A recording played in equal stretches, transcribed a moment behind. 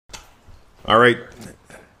All right,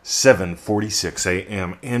 7:46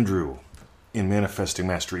 a.m. Andrew in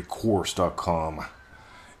manifestingmasterycourse.com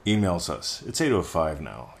emails us. It's 8:05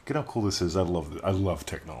 now. Get how cool this is. I love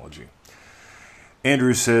technology.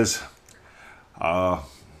 Andrew says, I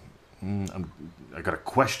got a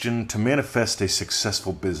question to manifest a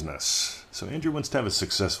successful business. So Andrew wants to have a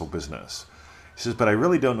successful business. He says, but I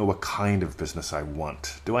really don't know what kind of business I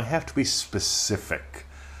want. Do I have to be specific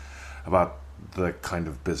about the kind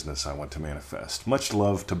of business I want to manifest? Much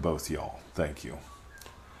love to both y'all. Thank you.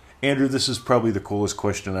 Andrew, this is probably the coolest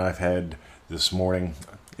question I've had this morning.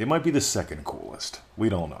 It might be the second coolest. We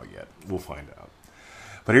don't know yet. We'll find out.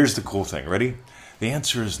 But here's the cool thing. Ready? The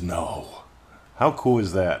answer is no. How cool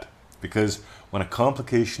is that? Because when a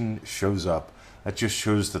complication shows up, that just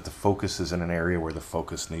shows that the focus is in an area where the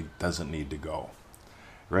focus doesn't need to go.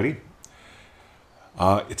 Ready?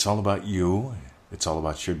 It's all about you. It's all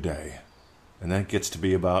about your day. And that gets to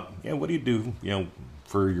be about, what do you do,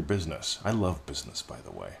 for your business? I love business, by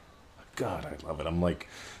the way. God, I love it. I'm like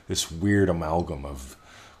this weird amalgam of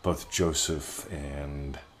both Joseph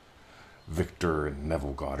and Victor and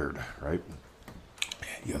Neville Goddard, right?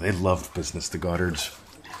 Yeah, they loved business, the Goddards.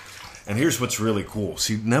 And here's what's really cool.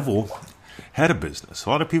 See, Neville had a business. A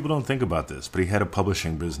lot of people don't think about this, but he had a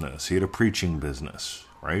publishing business. He had a preaching business,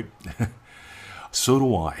 right? So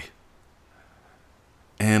do I.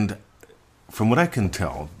 And from what I can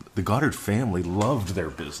tell, the Goddard family loved their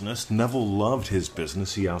business. Neville loved his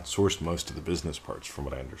business. He outsourced most of the business parts, from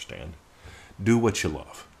what I understand. Do what you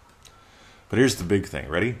love. But here's the big thing.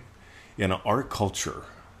 Ready? In our culture,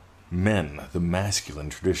 men, the masculine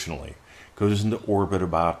traditionally, goes into orbit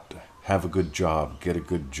about have a good job, get a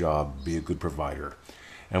good job, be a good provider.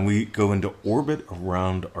 And we go into orbit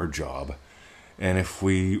around our job. And if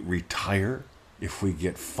we retire, if we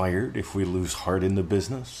get fired, if we lose heart in the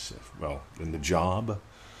business, in the job,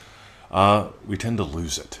 we tend to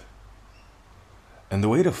lose it. And the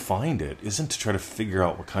way to find it isn't to try to figure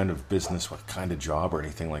out what kind of business, what kind of job or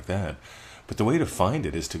anything like that. But the way to find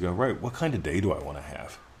it is to go, right, what kind of day do I want to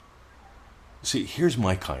have? See, here's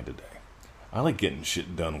my kind of day. I like getting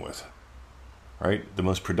shit done with, right? The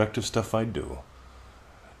most productive stuff I do,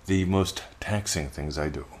 the most taxing things I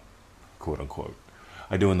do, quote unquote,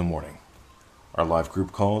 I do in the morning. Our live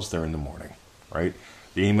group calls, they're in the morning, right?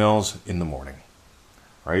 The emails, in the morning,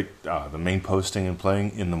 right? The main posting and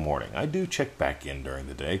playing, in the morning. I do check back in during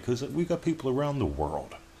the day because we got people around the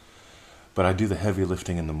world. But I do the heavy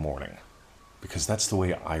lifting in the morning because that's the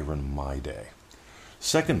way I run my day.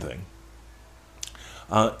 Second thing,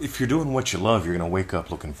 if you're doing what you love, you're going to wake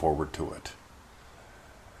up looking forward to it.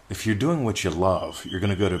 If you're doing what you love, you're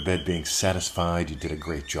going to go to bed being satisfied you did a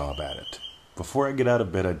great job at it. Before I get out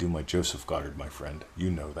of bed, I do my Joseph Goddard, my friend.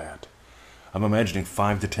 You know that. I'm imagining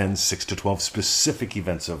 5 to 10, 6 to 12 specific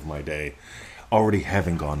events of my day already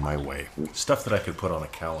having gone my way. Stuff that I could put on a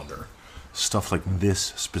calendar. Stuff like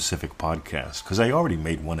this specific podcast. Because I already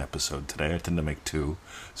made 1 episode today. I tend to make 2.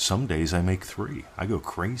 Some days I make 3. I go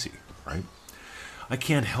crazy, right? I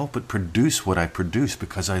can't help but produce what I produce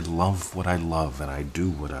because I love what I love and I do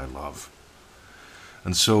what I love.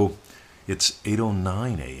 And so it's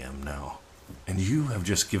 8:09 a.m. now. And you have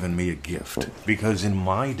just given me a gift because in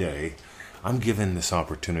my day, I'm given this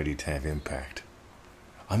opportunity to have impact.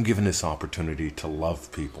 I'm given this opportunity to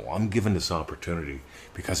love people. I'm given this opportunity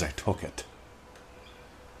because I took it.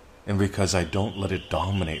 And because I don't let it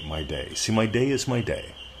dominate my day. See, my day is my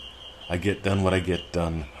day. I get done what I get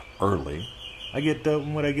done early. I get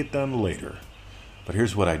done what I get done later. But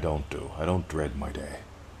here's what I don't do. I don't dread my day.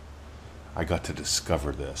 I got to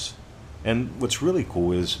discover this. And what's really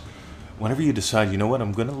cool is whenever you decide, you know what,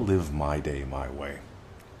 I'm going to live my day my way.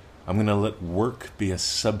 I'm going to let work be a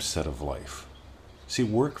subset of life. See,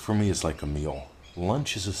 work for me is like a meal.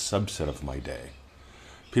 Lunch is a subset of my day.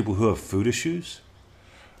 People who have food issues,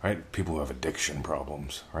 right? People who have addiction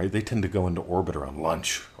problems, right? They tend to go into orbit around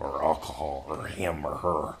lunch or alcohol or him or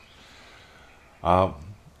her.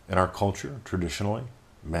 In our culture, traditionally,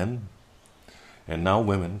 men, and now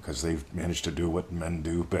women, because they've managed to do what men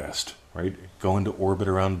do best, right? Go into orbit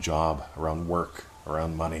around job, around work,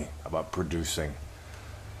 around money, about producing.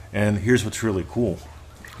 And here's what's really cool.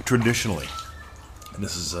 Traditionally, and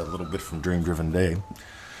this is a little bit from Dream Driven Day,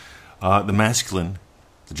 the masculine,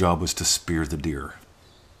 the job was to spear the deer,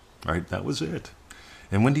 right? That was it.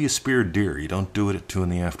 And when do you spear deer? You don't do it at 2 in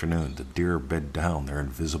the afternoon. The deer are bed down. They're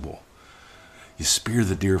invisible. You spear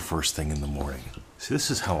the deer first thing in the morning. See, this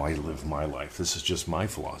is how I live my life. This is just my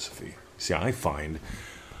philosophy. See, I find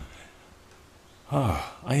I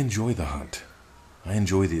enjoy the hunt. I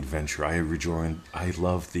enjoy the adventure. I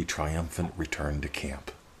love the triumphant return to camp.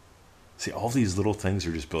 See, all these little things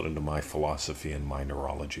are just built into my philosophy and my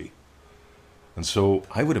neurology. And so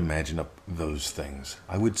I would imagine up those things.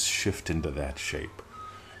 I would shift into that shape.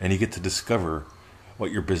 And you get to discover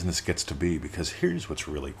what your business gets to be, because here's what's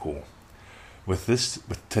really cool. With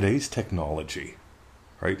today's technology,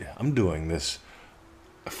 right? I'm doing this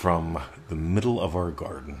from the middle of our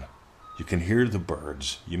garden. You can hear the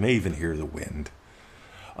birds. You may even hear the wind.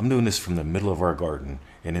 I'm doing this from the middle of our garden,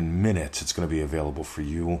 and in minutes it's going to be available for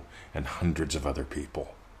you and hundreds of other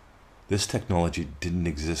people. This technology didn't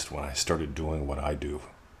exist when I started doing what I do.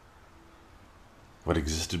 What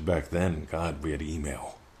existed back then, God, we had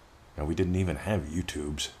email. And we didn't even have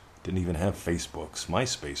YouTubes, didn't even have Facebooks.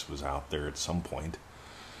 MySpace was out there at some point.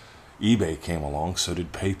 eBay came along, so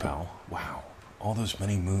did PayPal. Wow, all those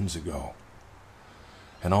many moons ago.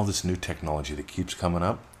 And all this new technology that keeps coming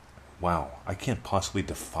up. Wow, I can't possibly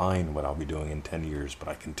define what I'll be doing in 10 years, but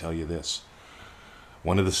I can tell you this.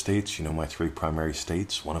 One of the states, you know my 3 primary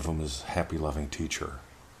states, one of them is happy, loving teacher.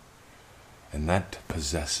 And that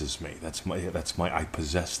possesses me. I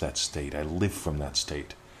possess that state. I live from that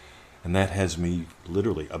state. And that has me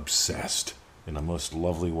literally obsessed in the most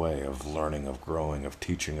lovely way of learning, of growing, of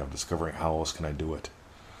teaching, of discovering how else can I do it.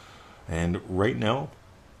 And right now,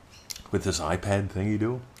 with this iPad thing you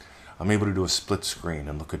do, I'm able to do a split screen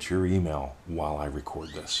and look at your email while I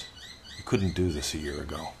record this. You couldn't do this a year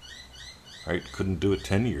ago, right? Couldn't do it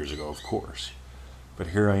 10 years ago, of course. But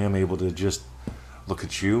here I am able to just look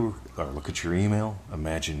at you, or look at your email,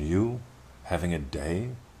 imagine you having a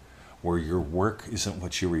day where your work isn't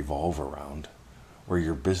what you revolve around, where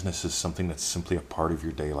your business is something that's simply a part of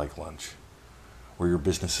your day like lunch, where your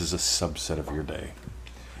business is a subset of your day,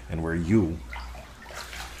 and where you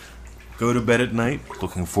go to bed at night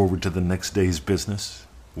looking forward to the next day's business,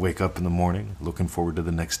 wake up in the morning looking forward to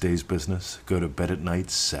the next day's business, go to bed at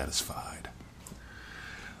night satisfied.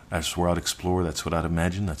 That's where I'd explore, that's what I'd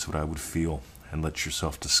imagine, that's what I would feel, and let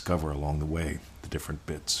yourself discover along the way the different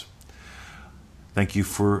bits. Thank you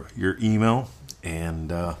for your email, and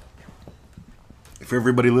for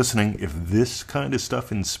everybody listening, if this kind of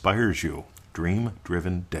stuff inspires you,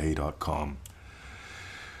 dreamdrivenday.com.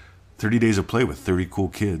 30 days of play with 30 cool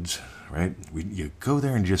kids, right? You go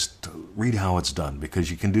there and just read how it's done,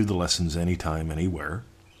 because you can do the lessons anytime, anywhere.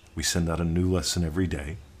 We send out a new lesson every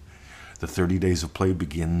day. The 30 days of play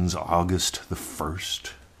begins August the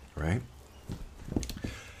 1st, right?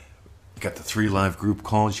 You got the 3 live group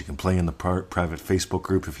calls. You can play in the private Facebook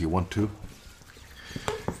group if you want to.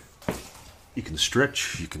 You can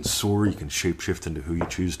stretch, you can soar, you can shapeshift into who you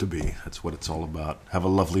choose to be. That's what it's all about. Have a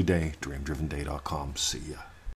lovely day. DreamDrivenDay.com. See ya.